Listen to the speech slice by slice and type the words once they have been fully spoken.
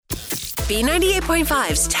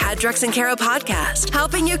B98.5's Tad, Drex, and Kara podcast,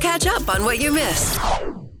 helping you catch up on what you missed.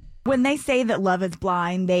 When they say that love is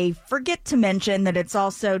blind, they forget to mention that it's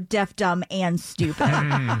also deaf, dumb, and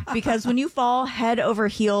stupid. Because when you fall head over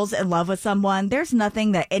heels in love with someone, there's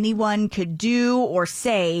nothing that anyone could do or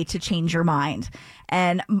say to change your mind.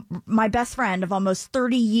 And my best friend of almost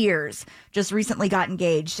 30 years just recently got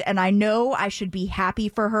engaged. And I know I should be happy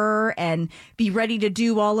for her and be ready to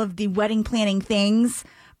do all of the wedding planning things,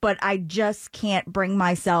 but I just can't bring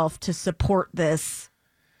myself to support this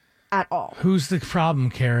at all. Who's the problem,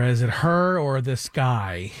 Kara? Is it her or this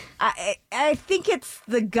guy? I think it's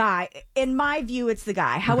the guy. In my view, it's the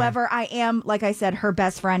guy. However, I am, like I said, her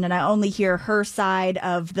best friend, and I only hear her side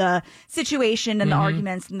of the situation and the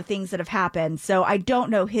arguments and the things that have happened. So I don't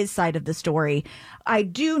know his side of the story. I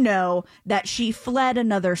do know that she fled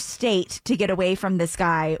another state to get away from this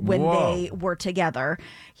guy when they were together.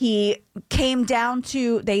 He came down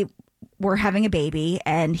to, they were having a baby,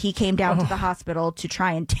 and he came down to the hospital to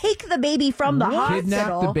try and take the baby from the hospital.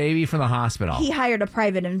 Kidnap the baby from the hospital. He hired a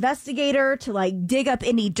private investigator to dig up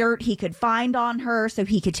any dirt he could find on her so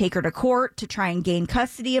he could take her to court to try and gain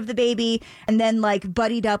custody of the baby, and then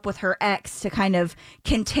buddied up with her ex to kind of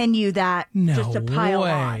continue that just to pile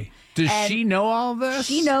on. Does she know all of this?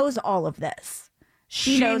 She knows all of this.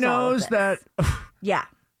 She knows all of this. that yeah.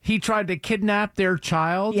 He tried to kidnap their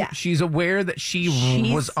child. Yeah. She's aware that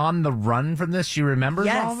she's was on the run from this. She remembers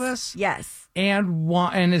all this. Yes.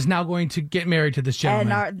 And is now going to get married to this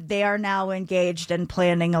gentleman. And they are now engaged and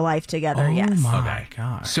planning a life together. Yes. Oh my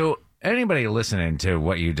God. So anybody listening to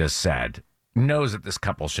what you just said knows that this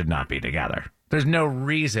couple should not be together. There's no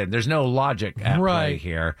reason. There's no logic at play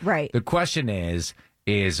here. Right. The question is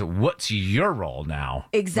what's your role now?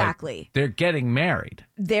 Exactly. They're getting married.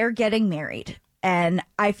 They're getting married. And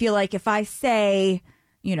I feel like if I say,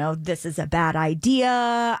 this is a bad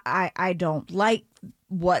idea, I don't like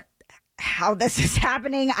how this is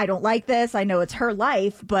happening. I don't like this. I know it's her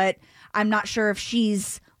life, but I'm not sure if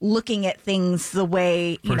she's looking at things the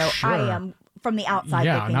way, I am from the outside.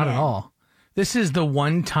 Yeah, not at all. This is the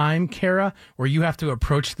one time, Kara, where you have to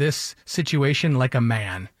approach this situation like a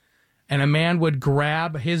man. And a man would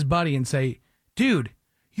grab his buddy and say, dude,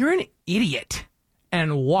 you're an idiot,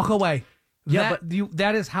 and walk away. Yeah,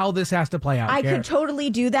 that is how this has to play out. I could totally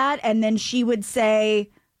do that. And then she would say,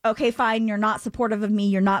 okay, fine, you're not supportive of me.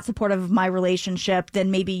 You're not supportive of my relationship. Then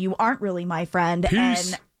maybe you aren't really my friend.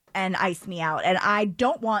 Peace. And ice me out. And I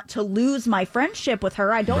don't want to lose my friendship with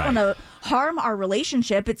her. I don't want to harm our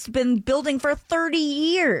relationship. It's been building for 30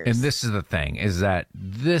 years. And this is the thing, is that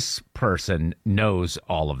this person knows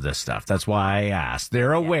all of this stuff. That's why I asked.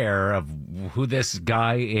 They're aware of who this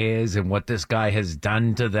guy is and what this guy has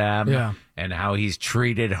done to them and how he's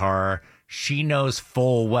treated her. She knows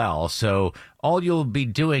full well. So all you'll be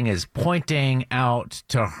doing is pointing out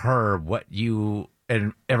to her what you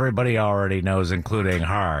and everybody already knows, including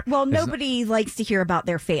her. Well, nobody likes to hear about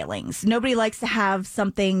their failings. Nobody likes to have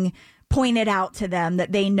something pointed out to them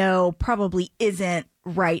that they know probably isn't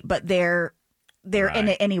right, but they're in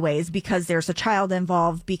it anyways because there's a child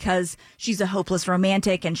involved, because she's a hopeless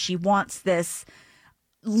romantic and she wants this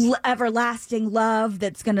everlasting love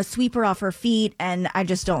that's going to sweep her off her feet, and I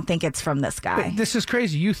just don't think it's from this guy. But this is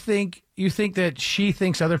crazy. You think that she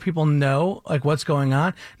thinks other people know what's going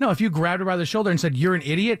on? No, if you grabbed her by the shoulder and said you're an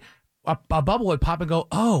idiot, a bubble would pop and go,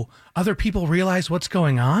 oh, other people realize what's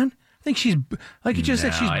going on? I think she's, like you just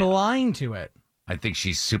said, she's blind to it. I think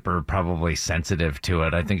she's super probably sensitive to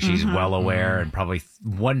it. I think she's well aware and probably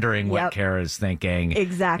wondering what Kara's thinking.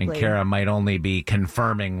 Exactly. And Kara might only be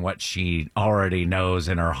confirming what she already knows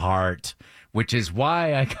in her heart, which is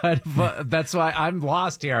why that's why I'm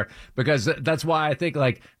lost here, because that's why I think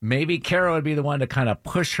maybe Kara would be the one to kind of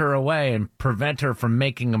push her away and prevent her from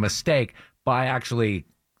making a mistake by actually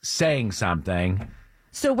saying something.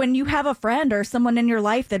 So when you have a friend or someone in your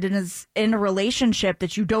life that is in a relationship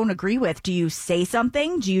that you don't agree with, do you say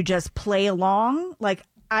something? Do you just play along?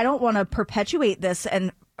 I don't want to perpetuate this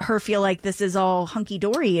and her feel like this is all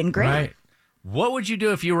hunky-dory and great. Right. What would you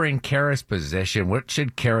do if you were in Kara's position? What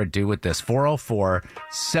should Kara do with this?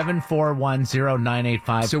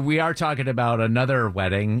 404-741-0985. So we are talking about another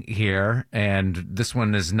wedding here, and this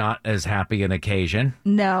one is not as happy an occasion.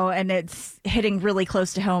 No, and it's hitting really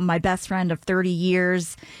close to home. My best friend of 30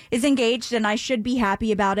 years is engaged, and I should be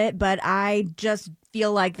happy about it, but I just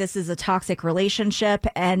feel like this is a toxic relationship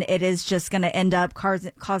and it is just going to end up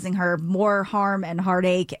causing her more harm and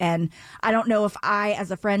heartache. And I don't know if I, as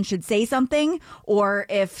a friend, should say something or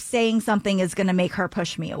if saying something is going to make her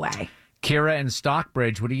push me away. Kira in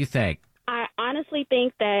Stockbridge, what do you think? I honestly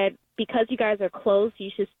think that because you guys are close,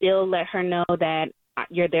 you should still let her know that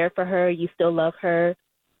you're there for her. You still love her.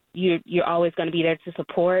 You're always going to be there to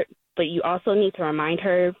support. But you also need to remind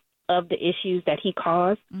her of the issues that he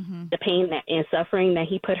caused, the pain and suffering that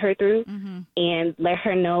he put her through, and let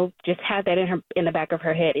her know. Just have that in the back of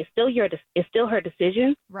her head. It's still her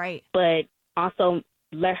decision, right? But also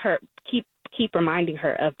let her keep reminding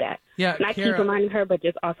her of that. Yeah, not Kara, keep reminding her, but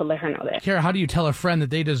just also let her know that. Kara, how do you tell a friend that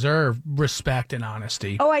they deserve respect and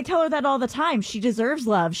honesty? Oh, I tell her that all the time. She deserves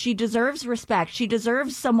love. She deserves respect. She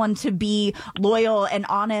deserves someone to be loyal and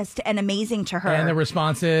honest and amazing to her. And the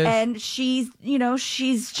response is? And she's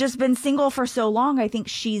just been single for so long. I think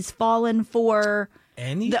she's fallen for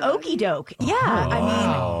the okie doke.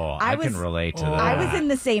 Yeah. I can relate to that. I was in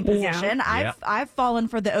the same position. Yeah. I've fallen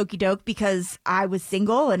for the okie doke because I was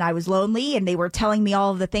single and I was lonely and they were telling me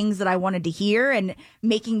all of the things that I wanted to hear and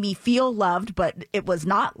making me feel loved, but it was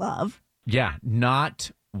not love. Yeah, not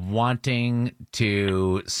wanting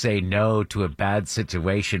to say no to a bad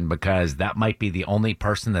situation because that might be the only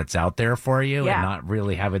person that's out there for you and not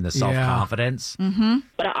really having the self-confidence.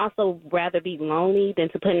 But I also rather be lonely than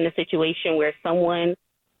to put in a situation where someone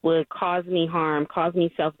would cause me harm, cause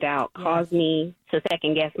me self-doubt, cause me to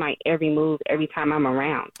second-guess my every move every time I'm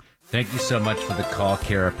around. Thank you so much for the call,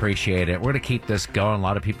 Kara. Appreciate it. We're going to keep this going. A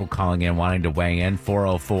lot of people calling in wanting to weigh in.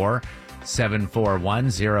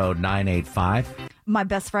 404-741-0985. My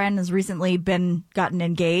best friend has recently gotten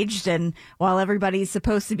engaged, and while everybody's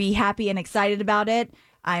supposed to be happy and excited about it,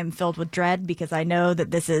 I am filled with dread because I know that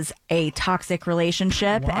this is a toxic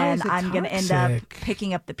relationship, and I'm going to end up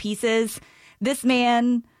picking up the pieces. This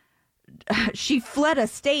man, she fled a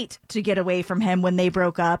state to get away from him when they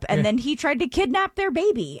broke up, and then he tried to kidnap their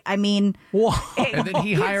baby. I mean, and then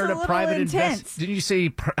he hired a private investigator. Didn't you say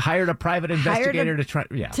he hired a private investigator to try?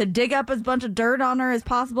 Yeah, to dig up as much of dirt on her as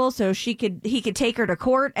possible so he could take her to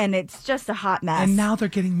court, and it's just a hot mess. And now they're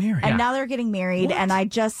getting married. And and I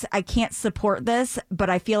can't support this,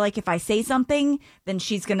 but I feel like if I say something, then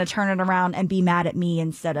she's going to turn it around and be mad at me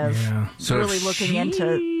instead of really looking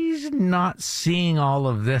into. Not seeing all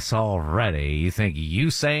of this already. You think you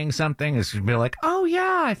saying something is going to be like, oh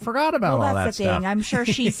yeah, I forgot about all that stuff. That's the thing. I'm sure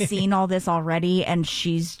she's seen all this already, and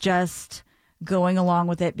she's just going along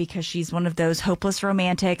with it because she's one of those hopeless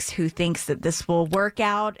romantics who thinks that this will work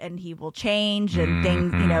out and he will change and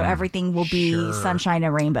things, everything will be sunshine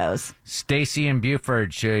and rainbows. Stacy in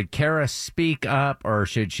Buford, should Kara speak up or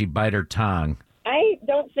should she bite her tongue? I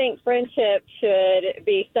don't think friendship should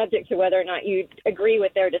be subject to whether or not you agree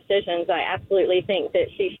with their decisions. I absolutely think that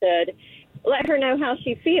she should let her know how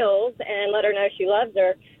she feels and let her know she loves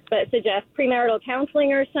her, but suggest premarital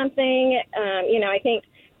counseling or something. I think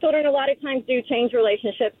children a lot of times do change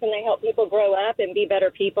relationships and they help people grow up and be better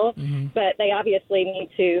people, but they obviously need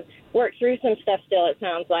to work through some stuff still, it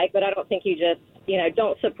sounds like, but I don't think you just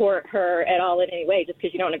don't support her at all in any way just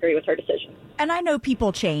because you don't agree with her decision. And I know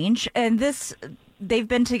people change, and they've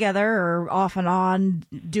been together or off and on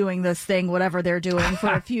doing this thing, whatever they're doing, for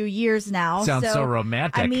a few years now. Sounds so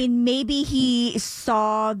romantic. I mean, maybe he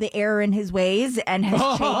saw the error in his ways and has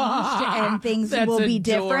changed and things will be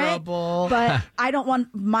different. But I don't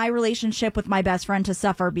want my relationship with my best friend to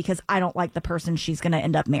suffer because I don't like the person she's going to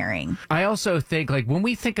end up marrying. I also think, when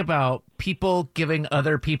we think about people giving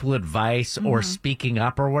other people advice or speaking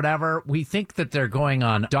up or whatever, we think that they're going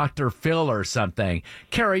on Dr. Phil or something.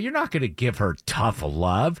 Kara, you're not going to give her tough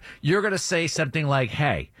love. You're going to say something like,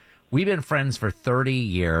 hey, we've been friends for 30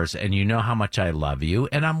 years and you know how much I love you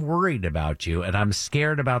and I'm worried about you and I'm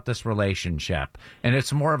scared about this relationship. And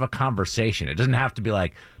it's more of a conversation. It doesn't have to be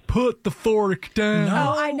like, put the fork down.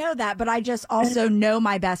 No, I know that, but I just also know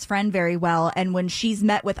my best friend very well. And when she's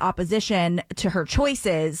met with opposition to her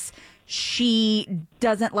choices, she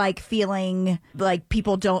doesn't like feeling like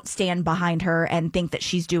people don't stand behind her and think that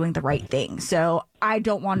she's doing the right thing. So I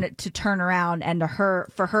don't want it to turn around and for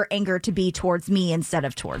her anger to be towards me instead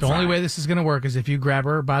of towards her. The only way this is going to work is if you grab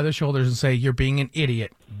her by the shoulders and say, you're being an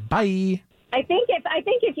idiot. Bye. I think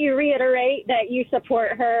if you reiterate that you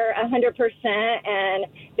support her 100% and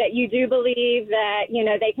that you do believe that,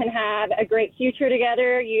 they can have a great future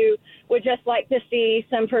together, you would just like to see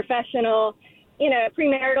some professional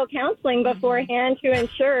premarital counseling beforehand to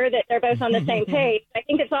ensure that they're both on the same page. I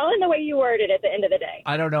think it's all in the way you word it at the end of the day.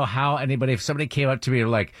 I don't know how if somebody came up to me and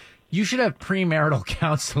like, you should have premarital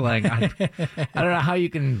counseling. I don't know how you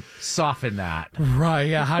can soften that. Right,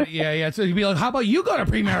 yeah. So you'd be like, how about you go to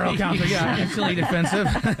premarital counseling? Yeah, instantly defensive.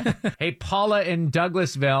 Hey, Paula in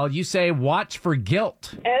Douglasville, you say watch for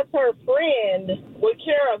guilt. As her friend, would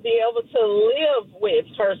Kara be able to live with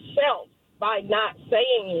herself by not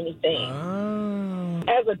saying anything?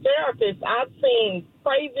 As a therapist, I've seen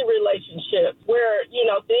crazy relationships where,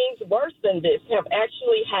 things worse than this have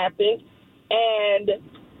actually happened. And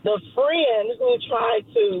the friend who tried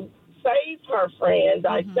to save her friend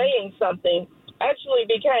by saying something actually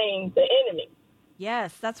became the enemy.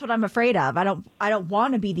 Yes, that's what I'm afraid of. I don't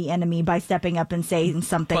want to be the enemy by stepping up and saying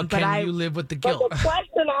something. But can you live with the guilt? But the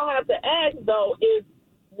question I'll have to ask, though, is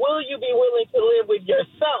will you be willing to live with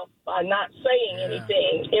yourself by not saying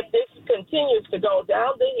anything? If this continues to go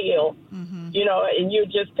down the hill, and you're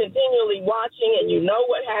just continually watching and you know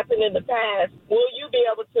what happened in the past, will you be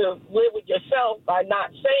able to live with yourself by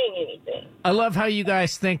not saying anything? I love how you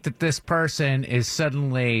guys think that this person is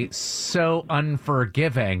suddenly so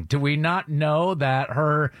unforgiving. Do we not know that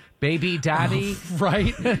her baby daddy,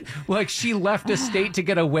 right? Like she left a state to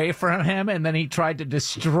get away from him and then he tried to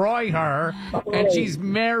destroy her and she's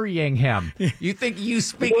marrying him. You think you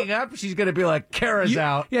speaking up, she's going to be like, Kara's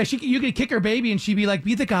out. Yeah, you could kick her baby and she'd be like,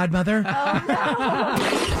 be the godmother.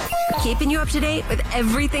 Keeping you up to date with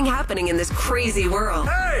everything happening in this crazy world.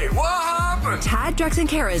 Hey, what happened? Tad, Drex, and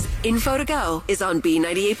Kara's Info to Go is on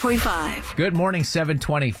B98.5. Good morning,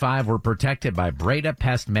 725. We're protected by Breda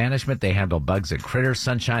Pest Management. They handle bugs and critters.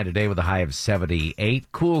 Sunshine today with a high of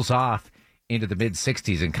 78. Cools off into the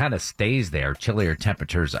mid-60s and kind of stays there. Chillier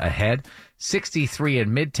temperatures ahead. 63 in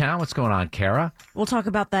Midtown. What's going on, Kara? We'll talk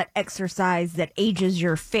about that exercise that ages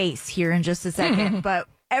your face here in just a second, but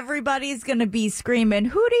everybody's going to be screaming,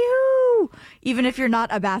 hooty-hoo! Even if you're not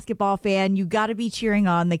a basketball fan, you got to be cheering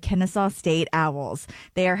on the Kennesaw State Owls.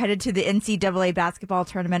 They are headed to the NCAA basketball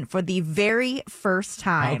tournament for the very first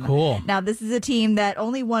time. Oh, cool. Now, this is a team that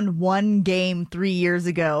only won one game 3 years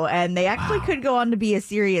ago, and they actually could go on to be a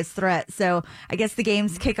serious threat. So I guess the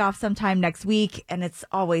games kick off sometime next week, and it's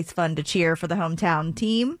always fun to cheer for the hometown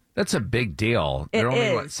team. That's a big deal. There are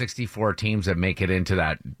only, 64 teams that make it into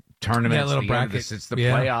that tournament. Little bracket. It's the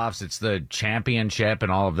playoffs, it's the championship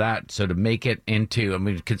and all of that. So to make it into,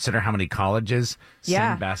 consider how many colleges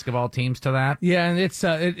send basketball teams to that. Yeah, and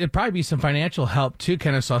it'd probably be some financial help to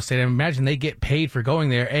Kennesaw State. I imagine they get paid for going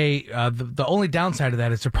there. The only downside of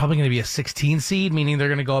that is they're probably going to be a 16 seed, meaning they're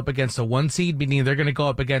going to go up against a 1 seed, meaning they're going to go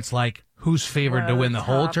up against who's favored to win the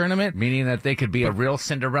whole tournament. Meaning that they could be a real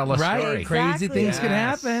Cinderella story. Exactly. Crazy things can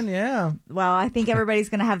happen, yeah. Well, I think everybody's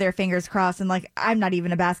going to have their fingers crossed. And I'm not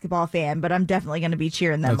even a basketball fan, but I'm definitely going to be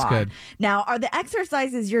cheering them on. That's good. Now, are the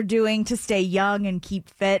exercises you're doing to stay young and keep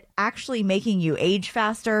fit actually making you age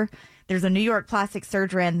faster? There's a New York plastic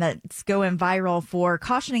surgeon that's going viral for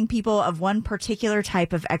cautioning people of one particular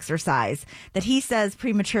type of exercise that he says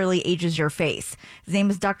prematurely ages your face. His name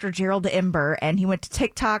is Dr. Gerald Ember, and he went to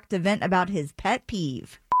TikTok to vent about his pet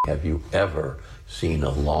peeve. Have you ever seen a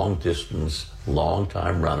long-distance,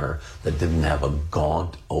 long-time runner that didn't have a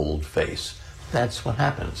gaunt, old face? That's what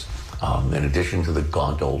happens. In addition to the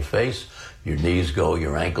gaunt, old face, your knees go,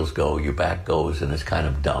 your ankles go, your back goes, and it's kind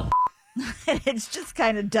of dumb. It's just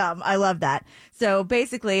kind of dumb. I love that. So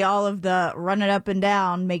basically, all of the running up and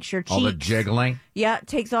down makes your cheeks. All the jiggling. Yeah, it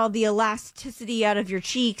takes all the elasticity out of your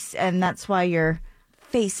cheeks, and that's why your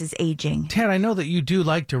face is aging. Ted, I know that you do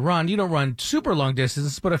like to run. You don't run super long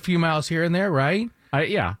distances, but a few miles here and there, right?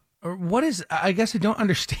 Yeah. What is, I guess I don't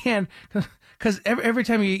understand, because every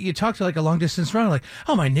time you talk to a long distance runner,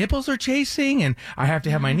 my nipples are chasing and I have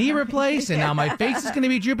to have my knee replaced and now my face is going to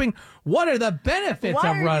be drooping. What are the benefits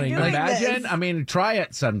of running? Imagine, try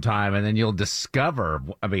it sometime and then you'll discover,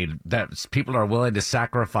 that people are willing to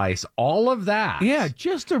sacrifice all of that. Yeah,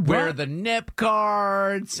 just to wear the nip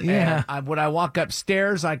guards. Yeah. And when I walk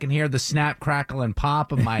upstairs, I can hear the snap, crackle, and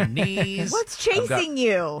pop of my knees. What's chasing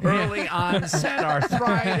you? Early onset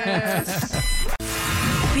arthritis.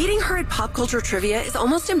 Beating her at pop culture trivia is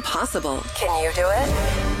almost impossible. Can you do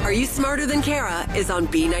it? Are You Smarter Than Kara is on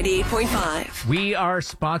B98.5. We are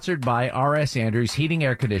sponsored by R.S. Andrews Heating,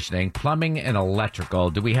 Air Conditioning, Plumbing, and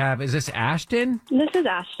Electrical. Is this Ashton? This is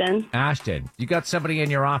Ashton. Ashton, you got somebody in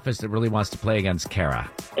your office that really wants to play against Kara.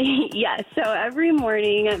 Yes. So every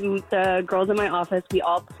morning, the girls in my office, we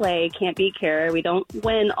all play Can't Beat Kara. We don't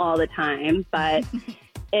win all the time, but...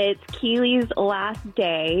 It's Keely's last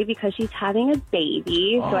day because she's having a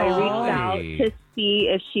baby. So I reached out to see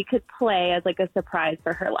if she could play as a surprise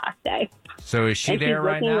for her last day. So is she there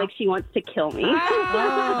right now? She's looking like she wants to kill me.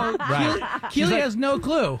 Right. Keely has no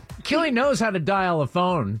clue. Keely knows how to dial a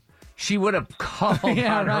phone. She would have called on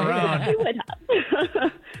her own. She would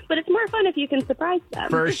have. But it's more fun if you can surprise them.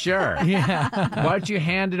 For sure. Yeah. Why don't you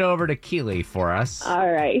hand it over to Keely for us? All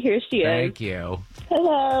right. Here she is. Thank you.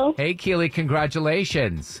 Hello. Hey, Keely,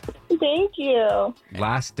 congratulations. Thank you.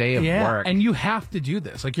 Last day of work. And you have to do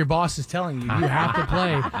this. Like your boss is telling you, you have to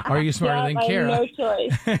play. Are You Smarter Than I Kara? have no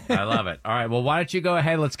choice. I love it. All right, well, why don't you go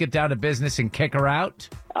ahead? Let's get down to business and kick her out.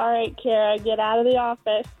 All right, Kara, get out of the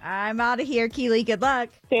office. I'm out of here, Keely. Good luck.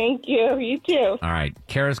 Thank you. You too. All right,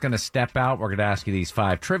 Kara's going to step out. We're going to ask you these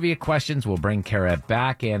 5 trivia questions. We'll bring Kara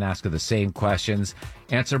back in, ask her the same questions.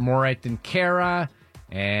 Answer more right than Kara,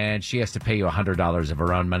 and she has to pay you $100 of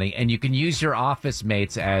her own money. And you can use your office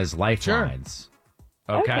mates as lifelines.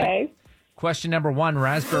 Sure. Okay. Question number 1,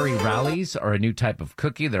 raspberry rallies are a new type of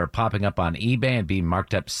cookie that are popping up on eBay and being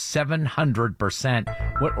marked up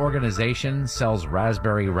 700%. What organization sells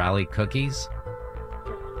raspberry rally cookies?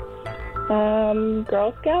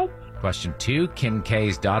 Girl Scouts. Question 2, Kim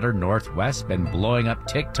K's daughter, Northwest, been blowing up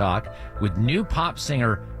TikTok with new pop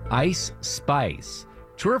singer Ice Spice.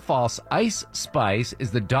 True or false, Ice Spice is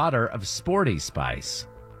the daughter of Sporty Spice?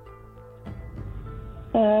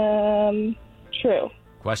 True.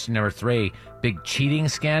 Question number 3, big cheating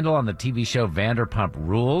scandal on the TV show Vanderpump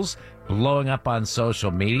Rules, blowing up on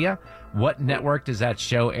social media. What network does that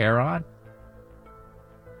show air on?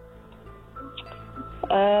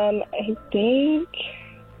 I think...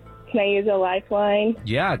 Can I use a lifeline?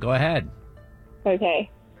 Yeah, go ahead.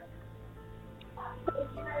 Okay.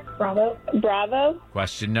 Bravo.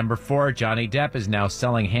 Question number 4, Johnny Depp is now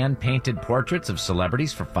selling hand-painted portraits of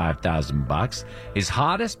celebrities for $5,000. His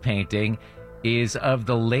hottest painting is of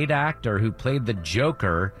the late actor who played the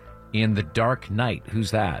Joker in The Dark Knight.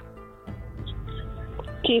 Who's that?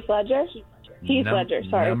 Heath Ledger. Ledger,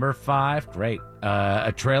 sorry. Number 5, great.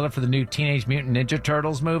 A trailer for the new Teenage Mutant Ninja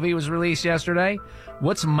Turtles movie was released yesterday.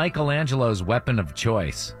 What's Michelangelo's weapon of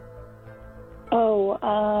choice? Oh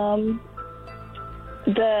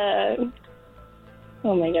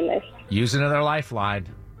my goodness. Use another lifeline.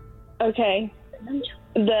 Okay.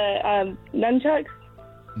 The nunchucks.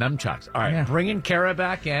 Nunchucks. All right, bringing Kara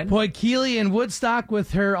back in. Boy, Keely in Woodstock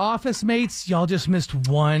with her office mates, y'all just missed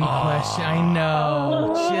one question. I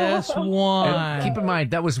know. Just one. And keep in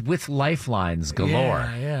mind, that was with lifelines galore.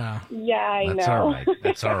 Yeah. Yeah, I know. That's all right.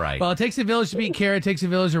 That's all right. Well, it takes a village to beat Kara. It takes a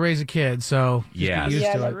village to raise a kid. So yes. get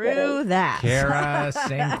used to it. True that. Kara,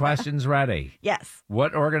 same questions ready. Yes.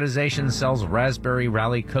 What organization sells raspberry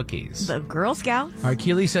rally cookies? The Girl Scouts. All right,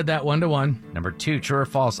 Keely said that 1-1. Number 2, true or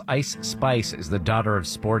false, Ice Spice is the daughter of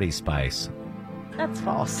Sporty Spice? That's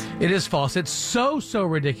false. It is false. It's so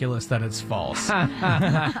ridiculous that it's false. All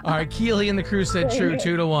right, Keely and the crew said true,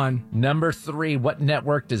 2-1. Number 3, what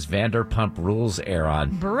network does Vanderpump Rules air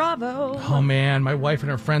on? Bravo. Oh, man, my wife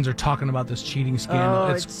and her friends are talking about this cheating scandal.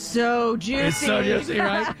 Oh, it's so juicy. It's so juicy,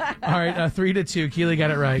 right? All right, 3-2. Keely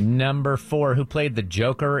got it right. Number 4, who played the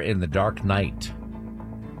Joker in The Dark Knight?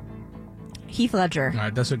 Heath Ledger. All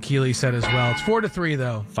right, that's what Keely said as well. It's 4-3,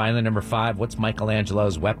 though. Finally, number 5, what's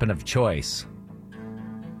Michelangelo's weapon of choice?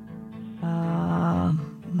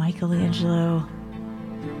 Michelangelo.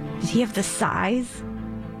 Did he have the size?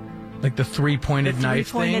 Like the three-pointed knife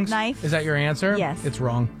three-pointed things? knife? Is that your answer? Yes. It's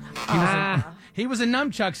wrong. He was a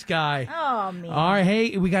nunchucks guy. Oh, man. All right,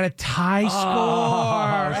 hey, we got a tie score.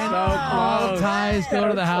 so all close. ties go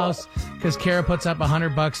to the house because Kara puts up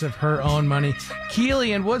 $100 of her own money.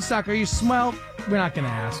 Keely and Woodstock, are you smell? We're not going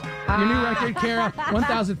to ask. Your new record, Kara,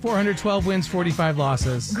 1,412 wins, 45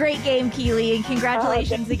 losses. Great game, Keely, and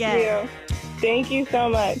congratulations again. Thank you so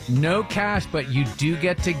much. No cash, but you do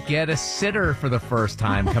get to get a sitter for the first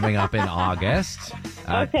time coming up in August.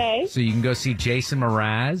 Okay. So you can go see Jason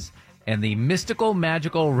Mraz and the Mystical,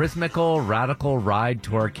 Magical, Rhythmical, Radical Ride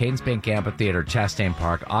Tour, Cadence Bank Amphitheater, Chastain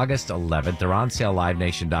Park, August 11th. They're on sale,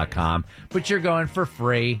 livenation.com, but you're going for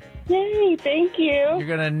free. Yay, thank you. You're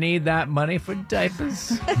going to need that money for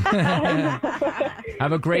diapers.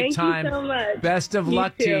 Have a great time. Thank you so much. Best of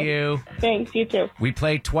luck too. to you. Thanks, you too. We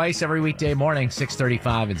play twice every weekday morning,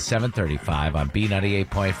 6:35 and 7:35 on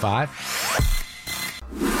B98.5.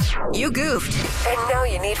 You goofed, and now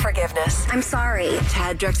you need forgiveness. I'm sorry.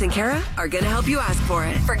 Tad, Drex, and Kara are going to help you ask for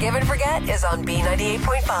it. Forgive and Forget is on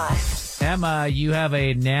B98.5. Emma, you have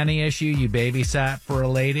a nanny issue. You babysat for a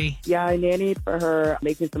lady. Yeah, I nannied for her,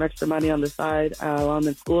 making some extra money on the side while I'm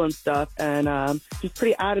in school and stuff. And she's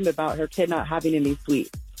pretty adamant about her kid not having any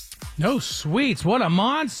sweets. No sweets. What a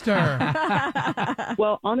monster.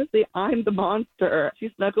 Well, honestly, I'm the monster.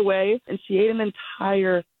 She snuck away and she ate an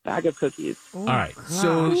entire bag of cookies. All right.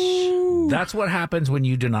 So that's what happens when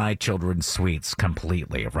you deny children sweets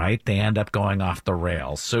completely, right? They end up going off the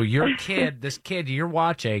rails. So your kid, this kid you're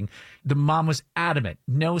watching, the mom was adamant,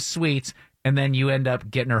 no sweets. And then you end up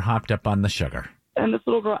getting her hopped up on the sugar. And this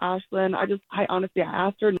little girl, Ashlyn, I honestly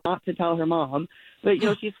asked her not to tell her mom. But,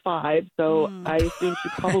 she's 5, so I assume she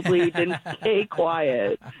probably didn't stay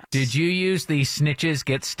quiet. Did you use the snitches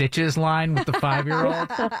get stitches line with the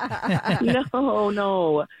 5-year-old?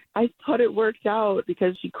 No. I thought it worked out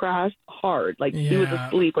because she crashed hard. She was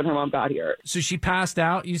asleep when her mom got here. So she passed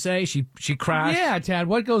out, you say? She crashed? Yeah, Tad,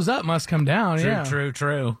 what goes up must come down.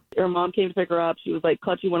 True. Her mom came to pick her up. She was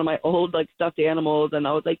clutching one of my old stuffed animals, and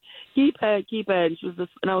I was like, keep it. And she was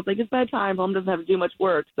and I was like, it's bedtime. Mom doesn't have to do much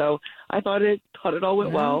work. So I thought it all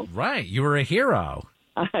went well. Right. You were a hero.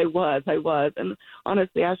 I was. And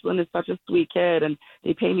honestly, Ashlyn is such a sweet kid, and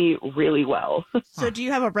they pay me really well. So do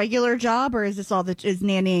you have a regular job, or is this is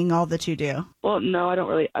nannying all that you do? Well, no, I don't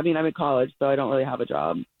really. I mean, I'm in college, so I don't really have a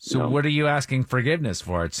job. So what are you asking forgiveness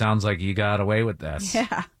for? It sounds like you got away with this.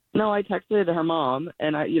 Yeah. No, I texted her mom,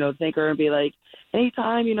 and I, thank her and be like,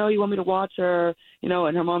 anytime, you want me to watch her,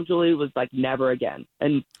 and her mom, Julie, was like, never again.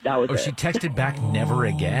 And that was it. She texted back, never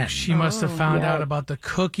again. She must have found out about the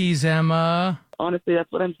cookies, Emma. Honestly,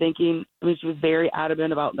 that's what I'm thinking. I mean, she was very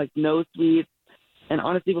adamant about no sweets. And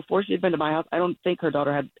honestly, before she had been to my house, I don't think her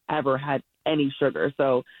daughter had ever had any sugar.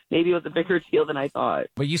 So maybe it was a bigger deal than I thought.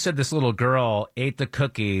 But you said this little girl ate the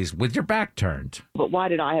cookies with your back turned. But why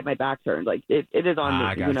did I have my back turned? It is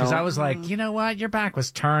on me, Because I was like, you know what? Your back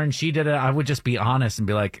was turned. She did it. I would just be honest and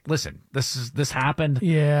be like, listen, this happened.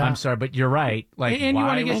 Yeah. I'm sorry, but you're right. And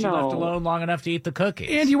why was she left alone long enough to eat the cookies?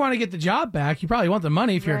 And you want to get the job back. You probably want the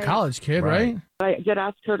money if you're a college kid, right? I did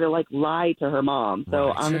ask her to lie to her mom.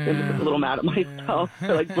 So honestly, I'm just a little mad at myself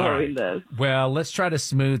for blowing this. Well, let's try to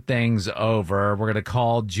smooth things over. We're going to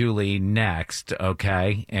call Julie next,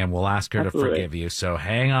 okay? And we'll ask her to forgive you. So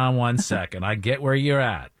hang on one second. I get where you're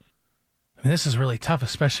at. This is really tough,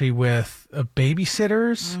 especially with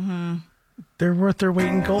babysitters. Mm-hmm. They're worth their weight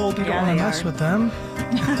in gold. You don't want to mess with them.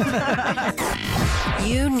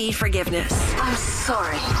 You need forgiveness. I'm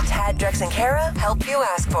sorry. Tad, Drex, and Kara help you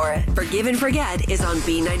ask for it. Forgive and Forget is on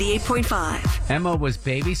B98.5. Emma was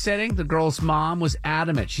babysitting. The girl's mom was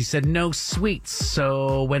adamant. She said no sweets.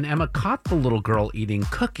 So when Emma caught the little girl eating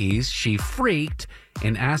cookies, she freaked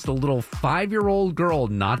and asked the little 5-year-old girl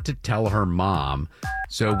not to tell her mom.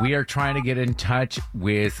 So we are trying to get in touch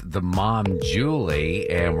with the mom, Julie,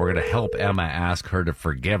 and we're going to help Emma ask her to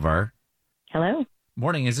forgive her. Hello.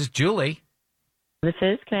 Morning. Is this Julie? This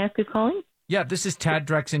is. Can I ask who's calling? Yeah, this is Tad,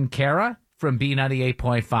 Drex, and Kara from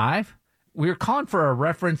B98.5. We're calling for a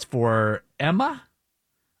reference for Emma.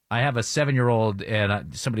 I have a 7-year-old,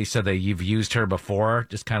 and somebody said that you've used her before,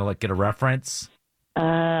 just kind of get a reference.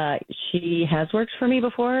 She has worked for me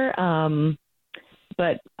before,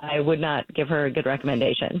 but I would not give her a good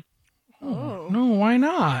recommendation. Oh. No, why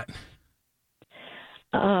not?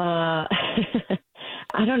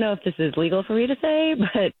 I don't know if this is legal for me to say,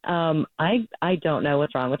 but I don't know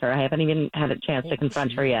what's wrong with her. I haven't even had a chance to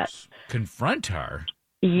confront her yet. Confront her?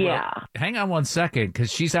 Yeah. Well, hang on one second,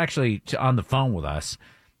 because she's actually on the phone with us.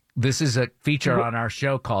 This is a feature on our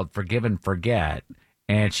show called Forgive and Forget,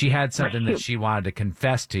 and she had something that she wanted to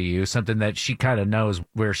confess to you, something that she kind of knows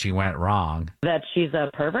where she went wrong. That she's a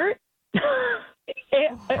pervert?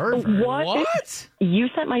 Pervert? What? You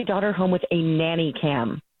sent my daughter home with a nanny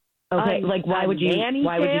cam. Okay, why would you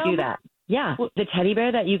do that? Yeah, the teddy bear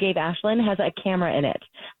that you gave Ashlyn has a camera in it.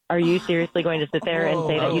 Are you seriously going to sit there and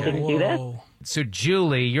say that you didn't do this? So,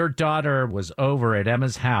 Julie, your daughter was over at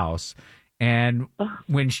Emma's house, and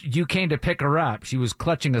when you came to pick her up, she was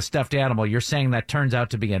clutching a stuffed animal. You're saying that turns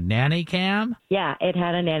out to be a nanny cam? Yeah, it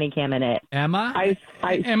had a nanny cam in it. Emma?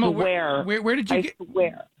 Emma, swear. Where did you get?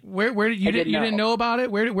 Swear. Where did you didn't know about it?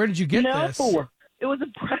 Where did you get this? It was a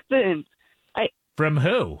present. From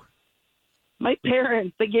who? My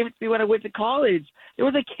parents. They gave it to me when I went to college. There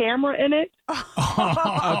was a camera in it.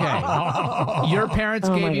 Okay. Your parents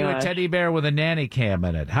gave you a teddy bear with a nanny cam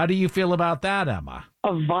in it. How do you feel about that, Emma?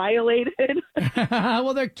 Violated.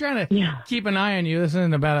 Well, they're trying to keep an eye on you. This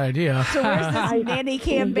isn't a bad idea. So where's this nanny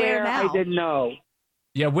cam bear now? I didn't know.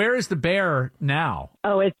 Yeah, where is the bear now?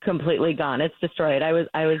 Oh, it's completely gone. It's destroyed. I was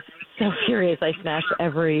so furious. I smashed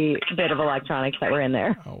every bit of electronics that were in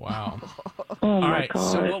there. Oh, wow. All right,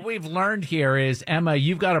 so what we've learned here is, Emma,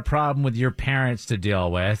 you've got a problem with your parents to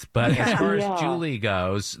deal with, but as far as Julie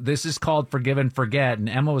goes, this is called Forgive and Forget, and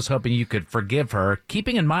Emma was hoping you could forgive her,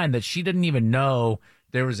 keeping in mind that she didn't even know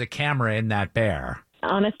there was a camera in that bear.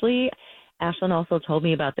 Honestly, Ashlyn also told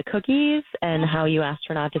me about the cookies and how you asked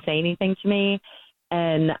her not to say anything to me,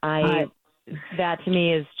 and that to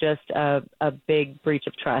me is just a big breach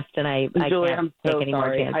of trust, and I Julie, can't take any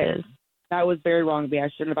more chances. That was very wrong of me. I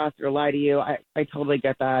shouldn't have asked her to lie to you. I totally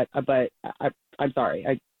get that, but I'm sorry.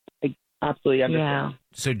 I absolutely understand.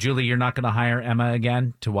 So, Julie, you're not going to hire Emma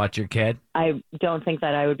again to watch your kid? I don't think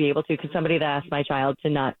that I would be able to, because somebody that asked my child to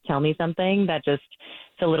not tell me something, that just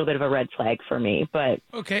it's a little bit of a red flag for me. But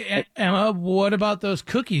okay, Emma, what about those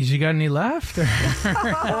cookies? You got any left? No,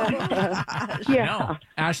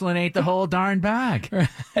 Ashlyn ate the whole darn bag.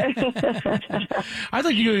 I'd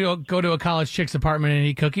like you to go to a college chick's apartment and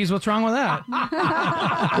eat cookies. What's wrong with that?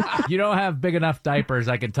 You don't have big enough diapers,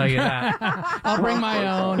 I can tell you that. I'll bring my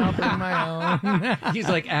own. He's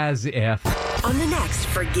like, as if. On the next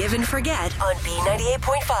Forgive and Forget on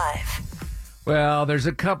B98.5. Well, there's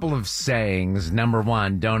a couple of sayings. Number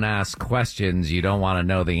one, don't ask questions you don't want to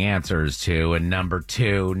know the answers to. And number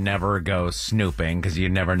two, never go snooping because you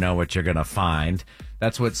never know what you're going to find.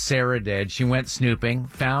 That's what Sarah did. She went snooping,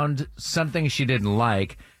 found something she didn't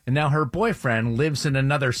like, and now her boyfriend lives in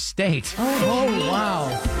another state. Oh wow.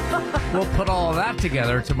 We'll put all of that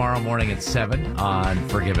together tomorrow morning at 7 on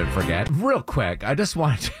Forgive and Forget. Real quick, I just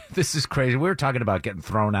want this is crazy. We were talking about getting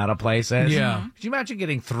thrown out of places. Yeah. Could you imagine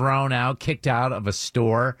getting thrown out, kicked out of a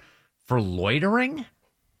store for loitering?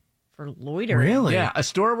 For loitering? Really? Yeah, a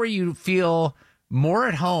store where you feel more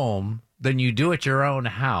at home than you do at your own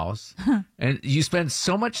house. And you spend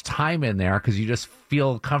so much time in there because you just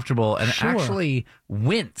feel comfortable and actually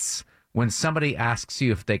wince when somebody asks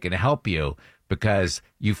you if they can help you because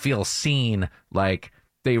you feel seen, like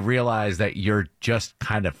they realize that you're just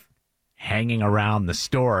kind of hanging around the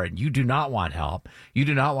store and you do not want help. You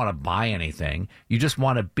do not want to buy anything. You just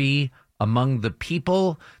want to be among the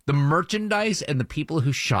people, the merchandise, and the people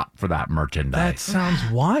who shop for that merchandise. That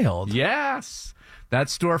sounds wild. Yes. That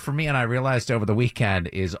store for me, and I realized over the weekend,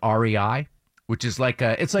 is REI, which is like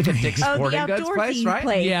a Dick's Sporting Goods place,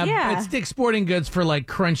 right? Yeah, it's Dick's Sporting Goods for like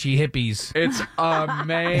crunchy hippies. It's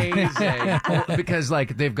amazing because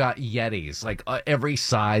like they've got Yetis, like every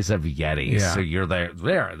size of Yetis. Yeah. So you're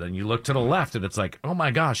there. Then you look to the left, and it's like, oh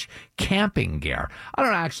my gosh, camping gear. I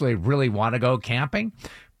don't actually really want to go camping.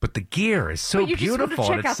 But the gear is so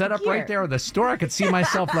beautiful, and it's set up right there in the store. I could see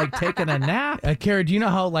myself like taking a nap. Kara, do you know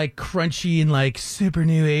how like crunchy and like super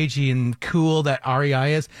new agey and cool that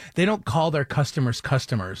REI is? They don't call their customers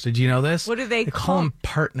customers. Did you know this? What do they call them?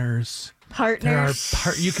 Partners. Partners.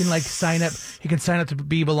 You can like sign up. You can sign up to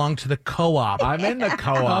belong to the co-op. I'm in the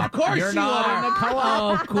co-op. Of course You're not in the co-op.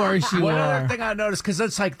 Oh, of course you One are. other thing I noticed, because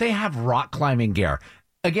it's like they have rock climbing gear.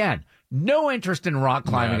 Again, no interest in rock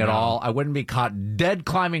climbing at all. I wouldn't be caught dead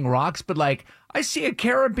climbing rocks, but like I see a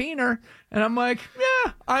carabiner and I'm like,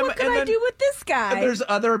 yeah, what can I do with this guy? And there's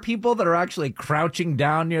other people that are actually crouching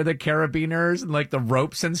down near the carabiners and like the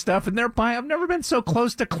ropes and stuff, and they're buying. I've never been so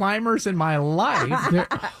close to climbers in my life.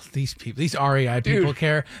 These people, these REI people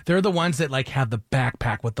care. They're the ones that like have the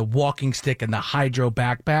backpack with the walking stick and the hydro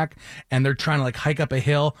backpack, and they're trying to like hike up a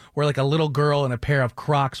hill where like a little girl in a pair of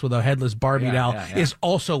Crocs with a headless Barbie doll is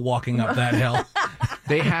also walking up that hill.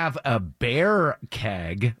 They have a bear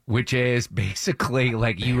keg, which is basically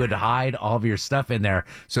like you would hide all of your stuff in there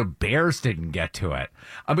so bears didn't get to it.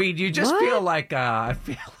 I mean, you just feel like I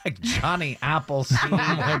feel like Johnny Appleseed. Oh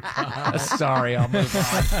my God. Sorry, I'll move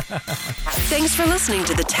on. Thanks for listening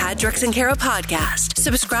to the Tad, Drex, and Kara podcast.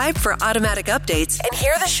 Subscribe for automatic updates and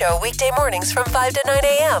hear the show weekday mornings from 5 to 9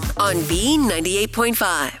 a.m. on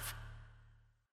B98.5.